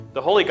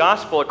The Holy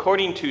Gospel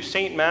according to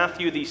St.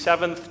 Matthew, the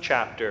 7th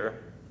chapter.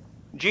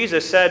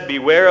 Jesus said,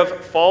 "Beware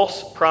of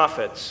false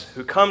prophets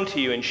who come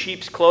to you in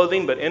sheep's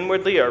clothing, but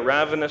inwardly are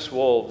ravenous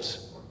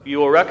wolves. You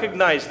will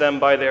recognize them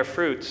by their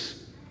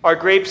fruits. Are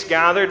grapes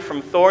gathered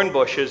from thorn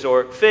bushes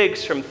or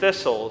figs from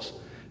thistles?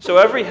 So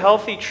every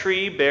healthy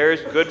tree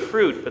bears good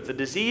fruit, but the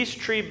diseased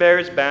tree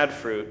bears bad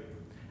fruit.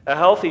 A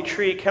healthy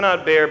tree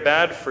cannot bear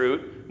bad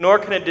fruit, nor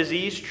can a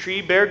diseased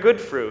tree bear good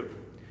fruit.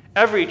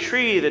 Every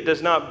tree that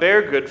does not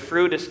bear good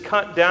fruit is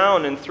cut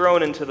down and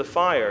thrown into the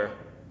fire.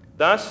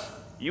 Thus,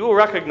 you will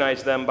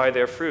recognize them by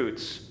their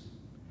fruits.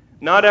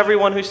 Not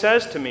everyone who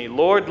says to me,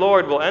 'Lord,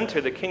 Lord,' will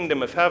enter the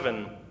kingdom of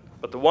heaven,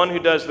 but the one who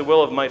does the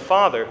will of my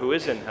Father who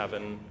is in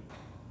heaven.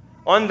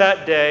 On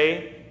that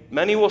day,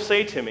 many will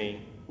say to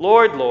me,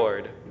 'Lord,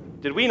 Lord,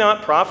 did we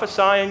not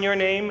prophesy in your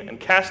name and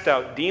cast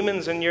out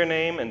demons in your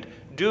name and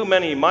do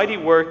many mighty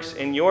works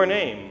in your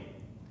name?'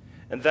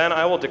 And then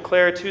I will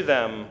declare to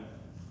them,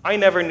 'I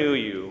never knew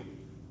you.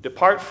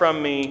 Depart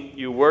from me,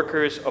 you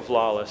workers of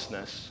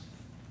lawlessness.'"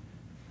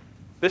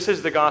 This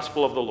is the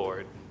gospel of the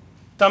Lord.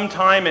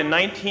 Sometime in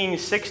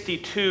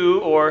 1962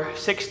 or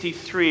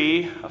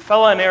 63, a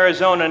fellow in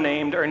Arizona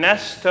named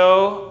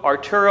Ernesto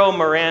Arturo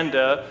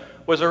Miranda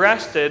was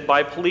arrested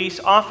by police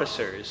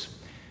officers.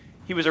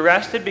 He was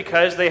arrested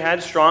because they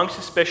had strong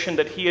suspicion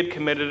that he had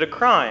committed a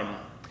crime.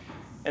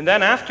 And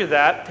then after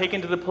that,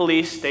 taken to the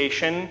police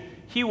station,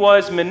 he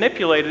was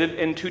manipulated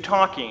into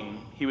talking.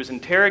 He was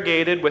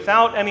interrogated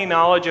without any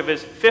knowledge of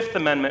his Fifth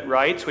Amendment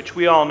rights, which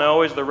we all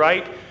know is the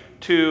right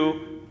to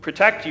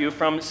protect you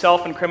from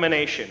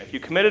self-incrimination. If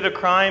you committed a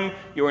crime,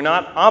 you are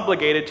not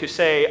obligated to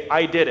say,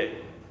 "I did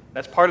it."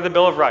 That's part of the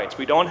Bill of Rights.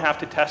 We don't have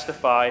to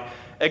testify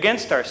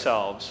against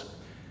ourselves.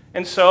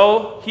 And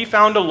so he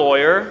found a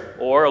lawyer,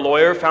 or a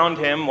lawyer found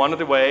him, one of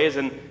the ways,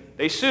 and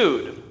they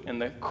sued.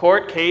 And the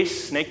court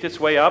case snaked its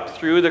way up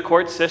through the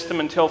court system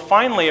until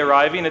finally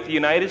arriving at the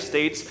United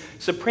States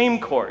Supreme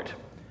Court.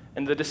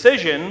 And the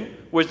decision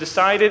was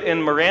decided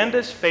in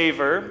Miranda's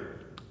favor,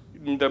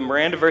 the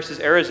Miranda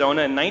versus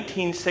Arizona in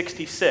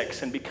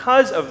 1966. And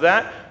because of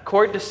that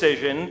court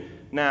decision,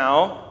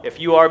 now, if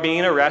you are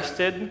being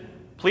arrested,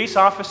 police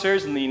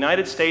officers in the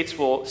United States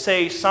will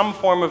say some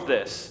form of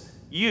this: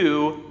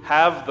 "You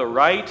have the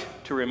right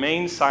to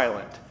remain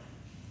silent."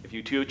 If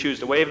you choose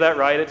to waive that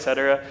right,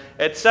 etc.,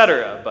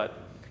 etc. But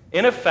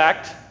in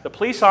effect, the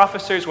police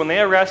officers, when they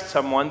arrest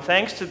someone,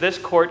 thanks to this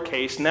court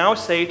case, now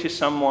say to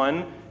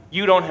someone,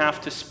 "You don't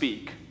have to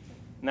speak."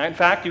 And in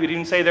fact, you could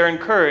even say they're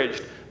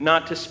encouraged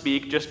not to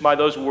speak just by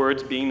those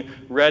words being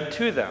read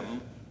to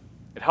them.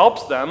 It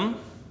helps them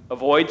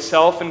avoid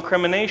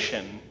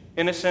self-incrimination,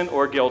 innocent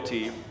or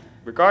guilty,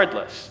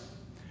 regardless.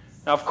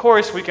 Now, of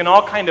course, we can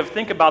all kind of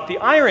think about the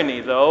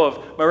irony, though, of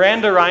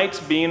Miranda rights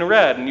being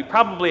read. And you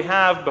probably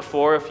have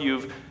before if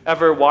you've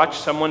ever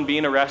watched someone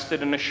being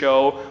arrested in a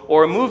show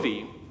or a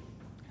movie.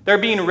 They're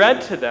being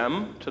read to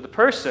them, to the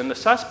person, the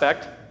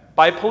suspect,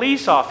 by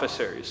police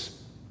officers.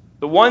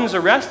 The ones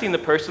arresting the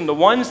person, the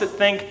ones that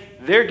think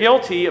they're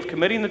guilty of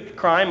committing the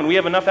crime and we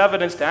have enough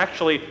evidence to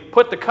actually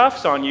put the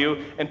cuffs on you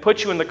and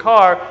put you in the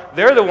car,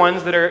 they're the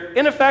ones that are,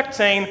 in effect,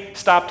 saying,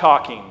 "Stop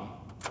talking.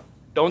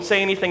 Don't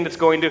say anything that's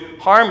going to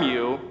harm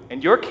you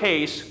and your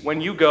case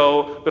when you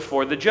go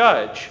before the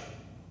judge."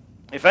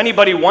 If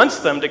anybody wants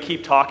them to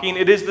keep talking,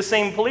 it is the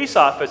same police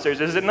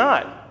officers, is it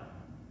not?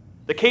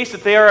 The case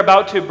that they are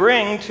about to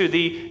bring to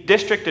the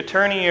district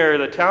attorney or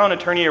the town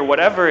attorney or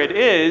whatever it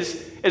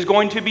is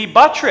going to be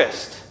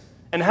buttressed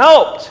and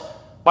helped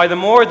by the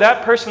more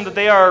that person that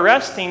they are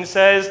arresting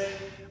says,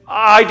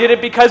 "I did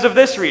it because of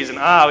this reason."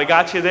 We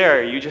got you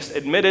there. You just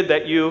admitted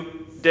that you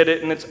did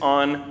it and it's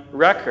on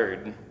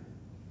record.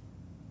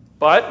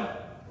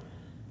 But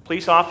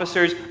police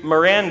officers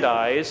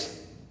Mirandize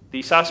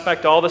the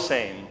suspect all the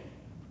same.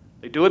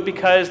 They do it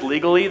because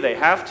legally they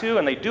have to,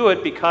 and they do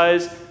it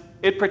because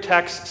it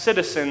protects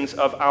citizens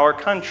of our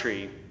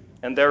country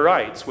and their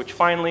rights, which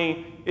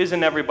finally is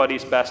in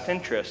everybody's best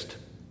interest.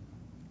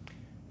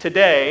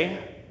 Today,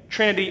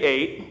 Trinity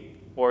 8,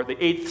 or the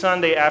 8th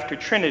Sunday after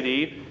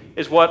Trinity,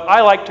 is what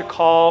I like to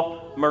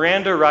call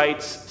Miranda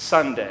Rights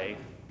Sunday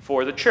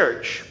for the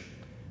church.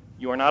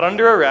 You are not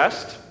under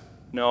arrest,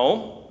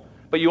 no,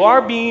 but you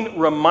are being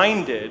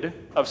reminded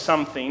of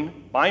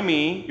something by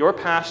me, your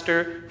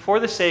pastor, for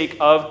the sake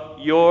of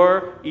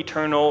your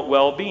eternal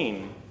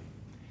well-being.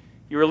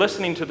 You were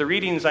listening to the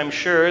readings, I'm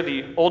sure,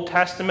 the Old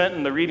Testament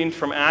and the readings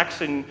from Acts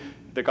and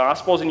the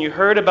Gospels, and you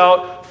heard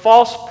about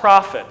false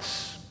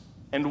prophets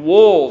and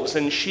wolves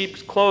in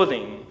sheep's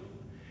clothing.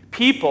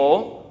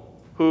 People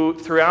who,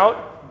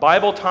 throughout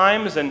Bible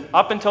times and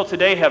up until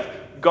today, have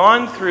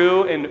gone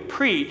through and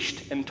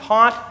preached and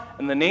taught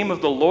in the name of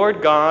the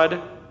Lord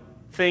God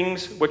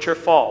things which are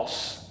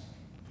false,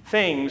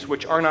 things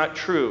which are not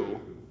true,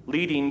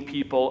 leading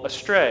people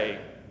astray.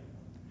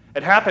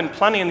 It happened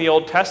plenty in the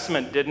Old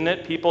Testament, didn't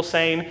it? People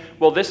saying,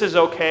 well, this is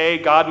okay,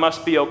 God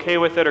must be okay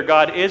with it, or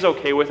God is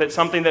okay with it,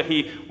 something that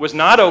he was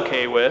not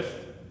okay with.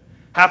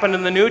 Happened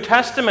in the New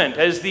Testament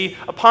as the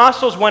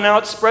apostles went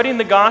out spreading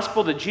the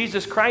gospel that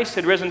Jesus Christ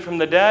had risen from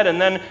the dead,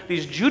 and then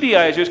these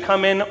Judaizers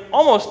come in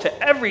almost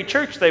to every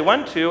church they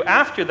went to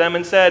after them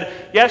and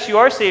said, yes, you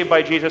are saved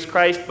by Jesus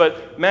Christ,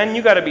 but men,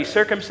 you got to be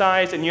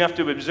circumcised and you have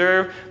to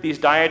observe these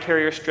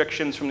dietary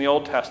restrictions from the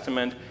Old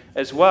Testament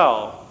as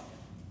well.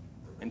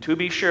 And to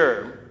be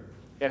sure,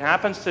 it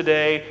happens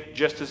today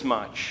just as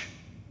much.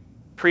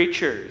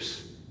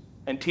 Preachers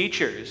and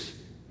teachers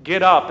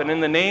get up and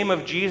in the name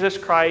of Jesus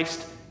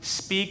Christ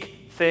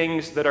speak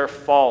things that are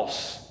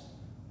false,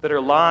 that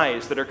are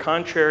lies, that are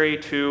contrary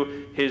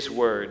to his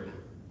word.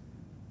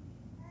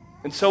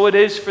 And so it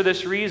is for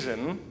this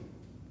reason,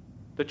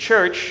 the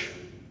church,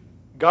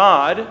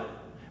 God,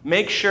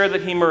 makes sure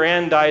that he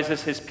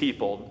Mirandizes his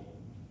people.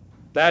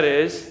 That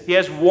is, he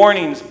has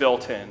warnings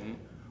built in,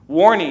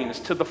 warnings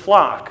to the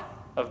flock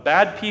of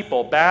bad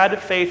people, bad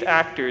faith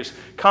actors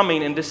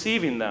coming and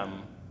deceiving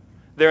them.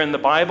 They're in the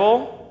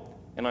Bible,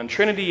 and on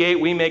Trinity 8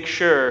 we make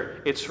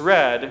sure it's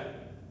read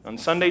on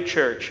Sunday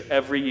church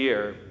every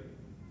year.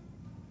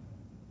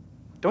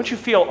 Don't you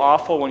feel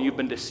awful when you've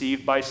been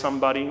deceived by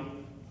somebody?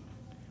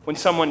 When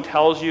someone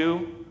tells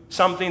you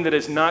something that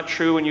is not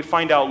true and you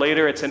find out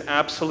later it's an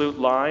absolute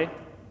lie?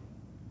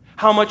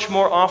 How much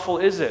more awful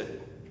is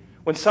it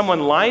when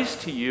someone lies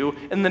to you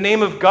in the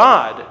name of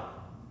God,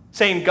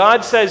 saying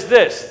God says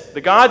this,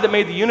 the God that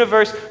made the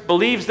universe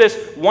believes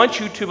this, wants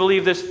you to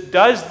believe this,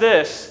 does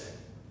this,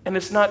 and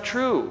it's not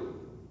true?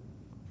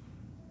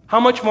 How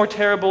much more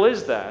terrible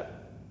is that?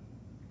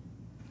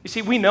 You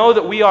see, we know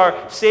that we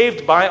are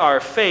saved by our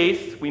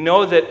faith. We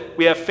know that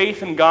we have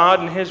faith in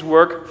God and his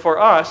work for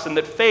us, and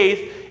that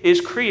faith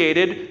is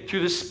created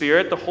through the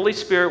Spirit, the Holy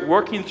Spirit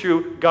working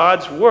through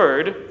God's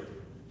word.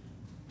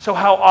 So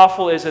how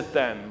awful is it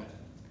then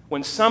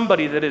when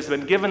somebody that has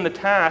been given the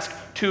task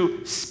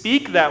to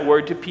speak that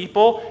word to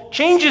people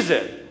changes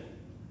it,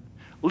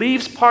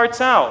 leaves parts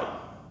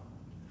out,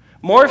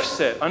 morphs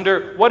it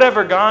under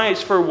whatever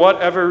guise for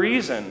whatever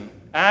reason,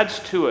 adds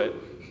to it?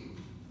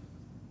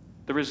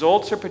 The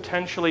results are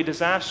potentially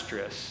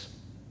disastrous.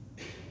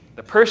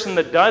 The person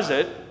that does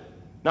it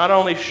not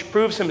only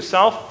proves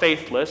himself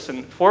faithless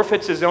and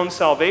forfeits his own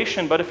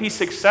salvation, but if he's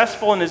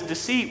successful in his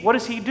deceit, what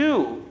does he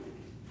do?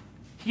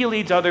 He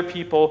leads other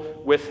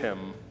people with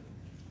him.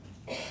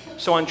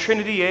 So on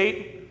Trinity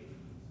 8,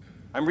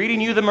 I'm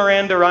reading you the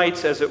Miranda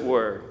rights, as it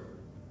were.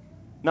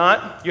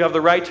 Not, you have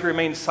the right to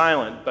remain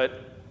silent, but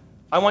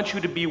I want you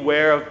to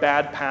beware of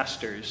bad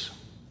pastors.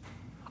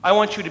 I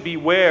want you to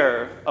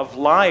beware of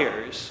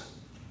liars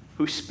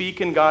who speak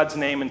in God's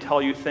name and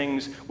tell you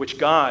things which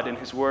God and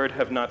his word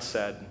have not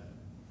said.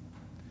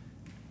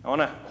 I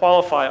want to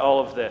qualify all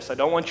of this. I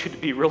don't want you to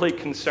be really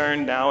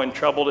concerned now and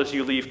troubled as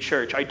you leave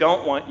church. I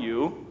don't want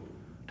you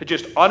to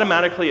just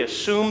automatically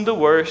assume the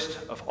worst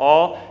of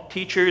all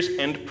teachers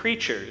and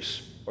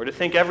preachers, or to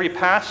think every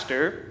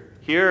pastor,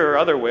 here or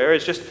otherwhere,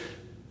 is just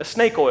a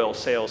snake oil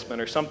salesman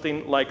or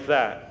something like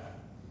that.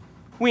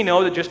 We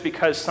know that just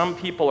because some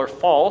people are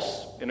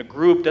false in a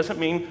group doesn't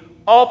mean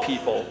all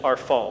people are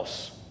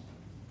false.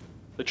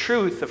 The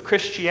truth of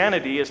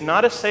Christianity is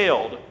not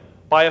assailed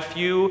by a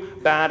few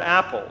bad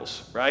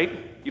apples, right?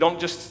 You don't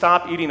just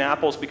stop eating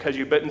apples because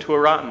you bit into a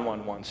rotten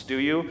one once, do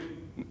you?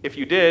 If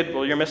you did,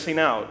 well, you're missing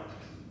out.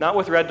 Not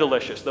with Red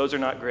Delicious. Those are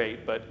not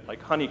great, but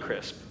like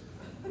Honeycrisp.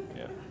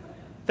 Yeah.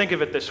 Think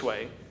of it this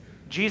way.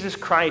 Jesus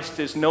Christ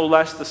is no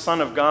less the Son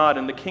of God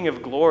and the King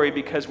of glory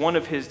because one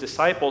of his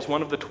disciples,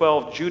 one of the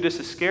 12, Judas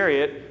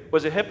Iscariot,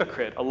 was a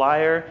hypocrite, a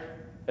liar,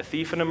 a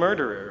thief, and a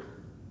murderer.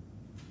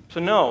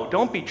 So no,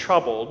 don't be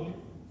troubled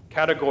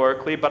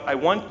categorically, but I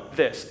want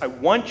this. I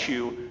want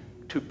you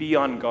to be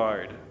on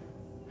guard.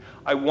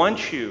 I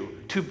want you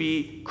to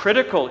be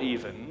critical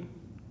even,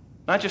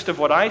 not just of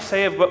what I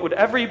say, but what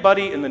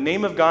everybody in the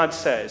name of God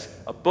says.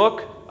 A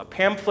book, a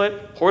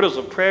pamphlet, portals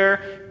of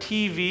prayer,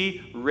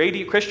 TV,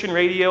 radio, Christian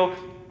radio,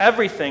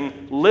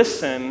 everything.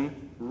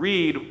 Listen,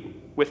 read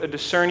with a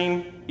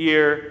discerning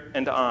ear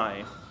and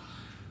eye.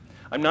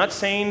 I'm not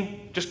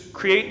saying just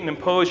create and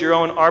impose your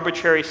own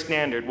arbitrary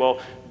standard.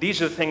 Well,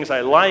 these are the things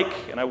I like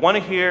and I want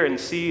to hear and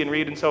see and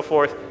read and so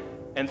forth,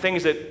 and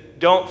things that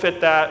don't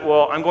fit that,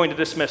 well, I'm going to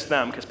dismiss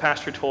them because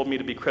Pastor told me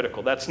to be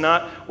critical. That's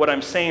not what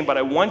I'm saying, but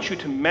I want you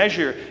to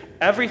measure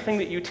everything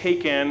that you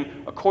take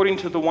in according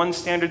to the one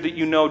standard that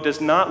you know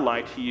does not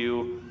lie to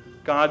you,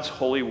 God's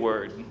holy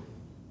word.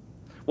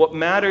 What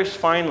matters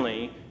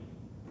finally,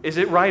 is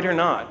it right or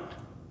not?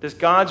 Does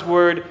God's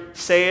word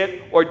say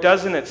it or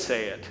doesn't it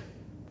say it?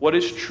 What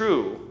is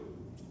true?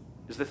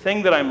 Is the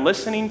thing that I'm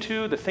listening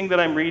to, the thing that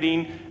I'm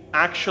reading,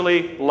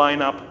 actually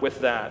line up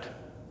with that?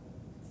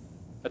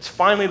 That's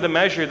finally the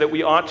measure that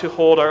we ought to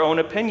hold our own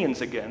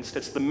opinions against.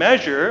 It's the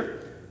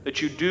measure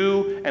that you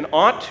do and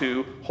ought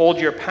to hold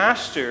your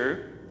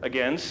pastor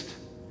against.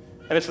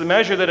 And it's the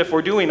measure that if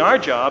we're doing our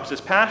jobs as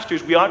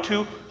pastors, we ought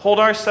to hold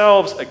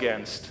ourselves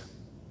against.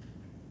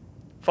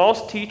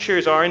 False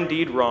teachers are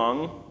indeed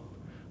wrong,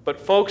 but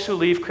folks who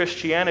leave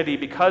Christianity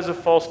because of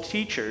false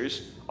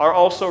teachers are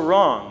also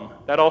wrong.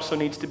 That also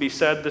needs to be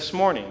said this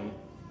morning.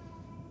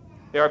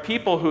 There are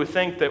people who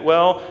think that,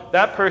 well,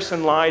 that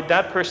person lied,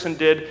 that person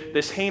did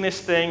this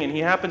heinous thing, and he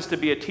happens to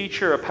be a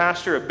teacher, a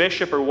pastor, a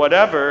bishop, or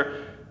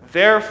whatever.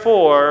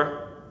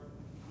 Therefore,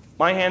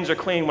 my hands are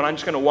clean when I'm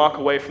just going to walk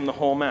away from the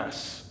whole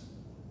mess.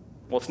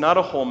 Well, it's not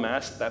a whole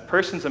mess. That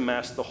person's a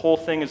mess. The whole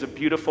thing is a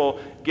beautiful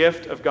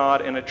gift of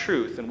God and a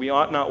truth, and we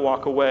ought not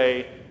walk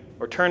away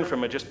or turn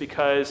from it just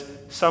because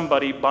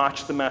somebody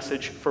botched the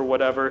message for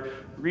whatever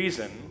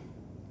reason.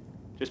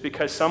 Just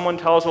because someone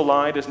tells a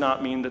lie does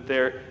not mean that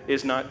there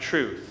is not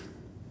truth.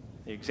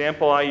 The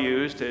example I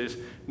used is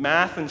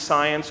math and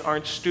science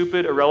aren't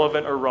stupid,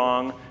 irrelevant, or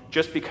wrong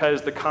just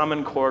because the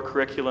Common Core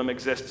curriculum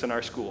exists in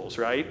our schools,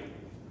 right?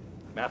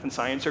 Math and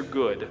science are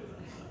good.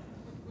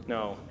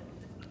 No.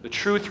 The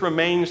truth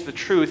remains the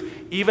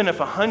truth, even if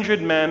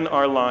 100 men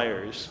are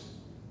liars.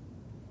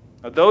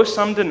 Now, though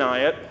some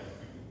deny it,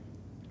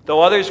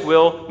 though others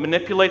will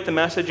manipulate the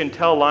message and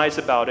tell lies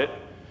about it,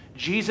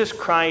 Jesus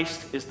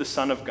Christ is the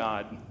Son of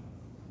God.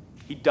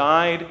 He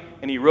died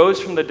and he rose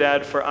from the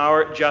dead for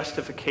our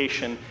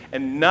justification,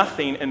 and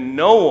nothing and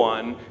no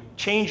one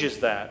changes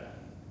that.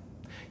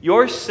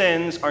 Your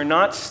sins are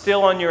not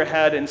still on your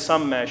head in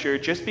some measure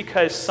just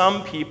because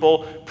some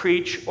people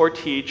preach or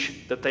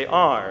teach that they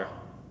are.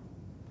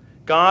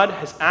 God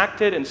has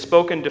acted and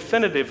spoken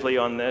definitively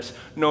on this,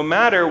 no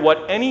matter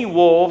what any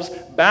wolves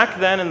back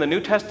then in the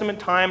New Testament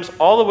times,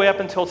 all the way up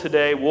until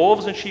today,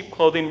 wolves in sheep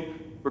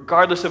clothing,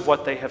 regardless of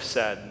what they have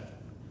said.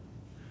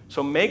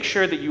 So make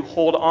sure that you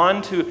hold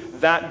on to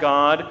that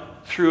God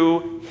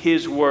through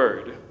his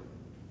word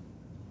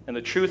and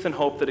the truth and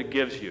hope that it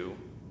gives you.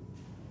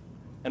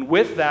 And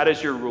with that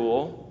as your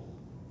rule,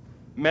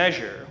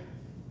 measure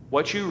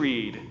what you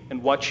read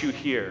and what you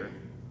hear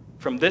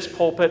from this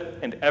pulpit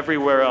and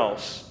everywhere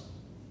else.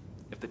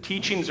 If the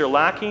teachings are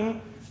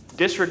lacking,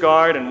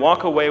 disregard and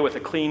walk away with a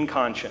clean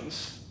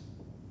conscience,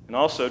 and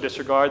also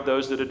disregard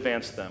those that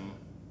advance them.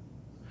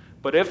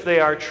 But if they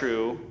are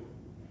true,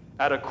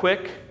 add a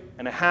quick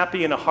and a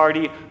happy and a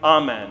hearty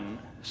amen,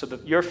 so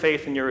that your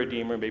faith in your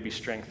Redeemer may be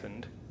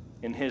strengthened.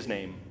 In his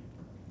name,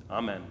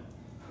 amen.